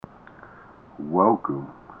Welcome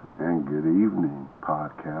and good evening,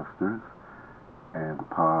 podcasters and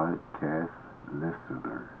podcast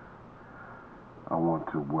listeners. I want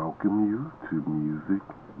to welcome you to Music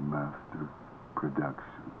Master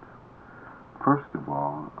Productions. First of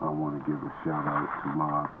all, I want to give a shout out to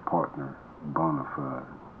my partner, Bonafide.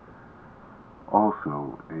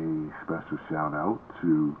 Also, a special shout out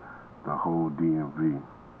to the whole DMV.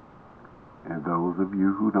 And those of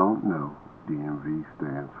you who don't know, DMV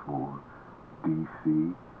stands for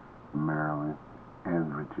DC, Maryland, and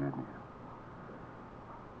Virginia.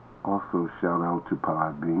 Also, shout out to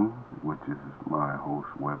Podbean, which is my host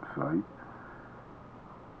website.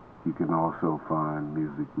 You can also find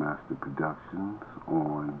Music Master Productions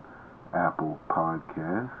on Apple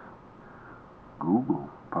Podcasts, Google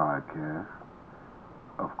Podcasts,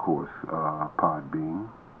 of course, Podbean,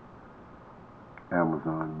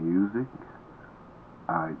 Amazon Music,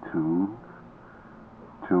 iTunes,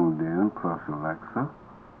 TuneIn plus Alexa,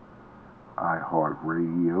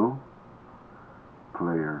 iHeartRadio,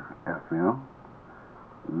 Player FM,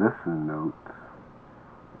 Listen Notes,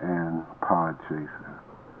 and Podchaser.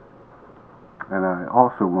 And I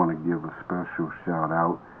also want to give a special shout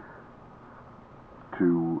out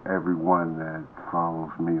to everyone that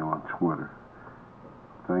follows me on Twitter.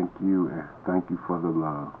 Thank you, and thank you for the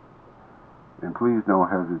love. And please don't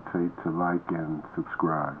hesitate to like and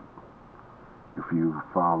subscribe if you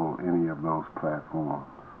follow any of those platforms.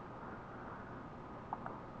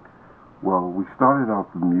 Well, we started off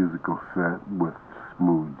the musical set with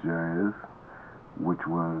smooth jazz, which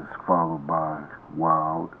was followed by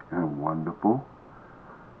Wild and Wonderful.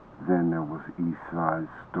 Then there was East Side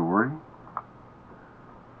Story,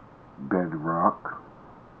 Bedrock,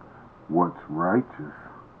 What's Righteous,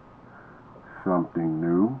 Something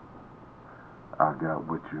New, I Got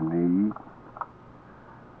What You Need,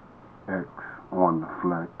 X on the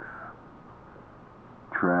Flex,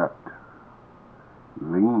 Trapped,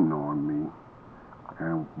 Lean on Me,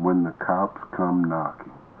 and When the Cops Come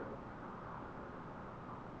Knocking.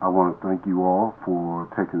 I want to thank you all for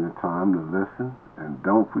taking the time to listen, and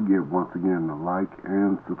don't forget once again to like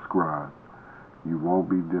and subscribe. You won't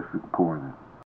be disappointed.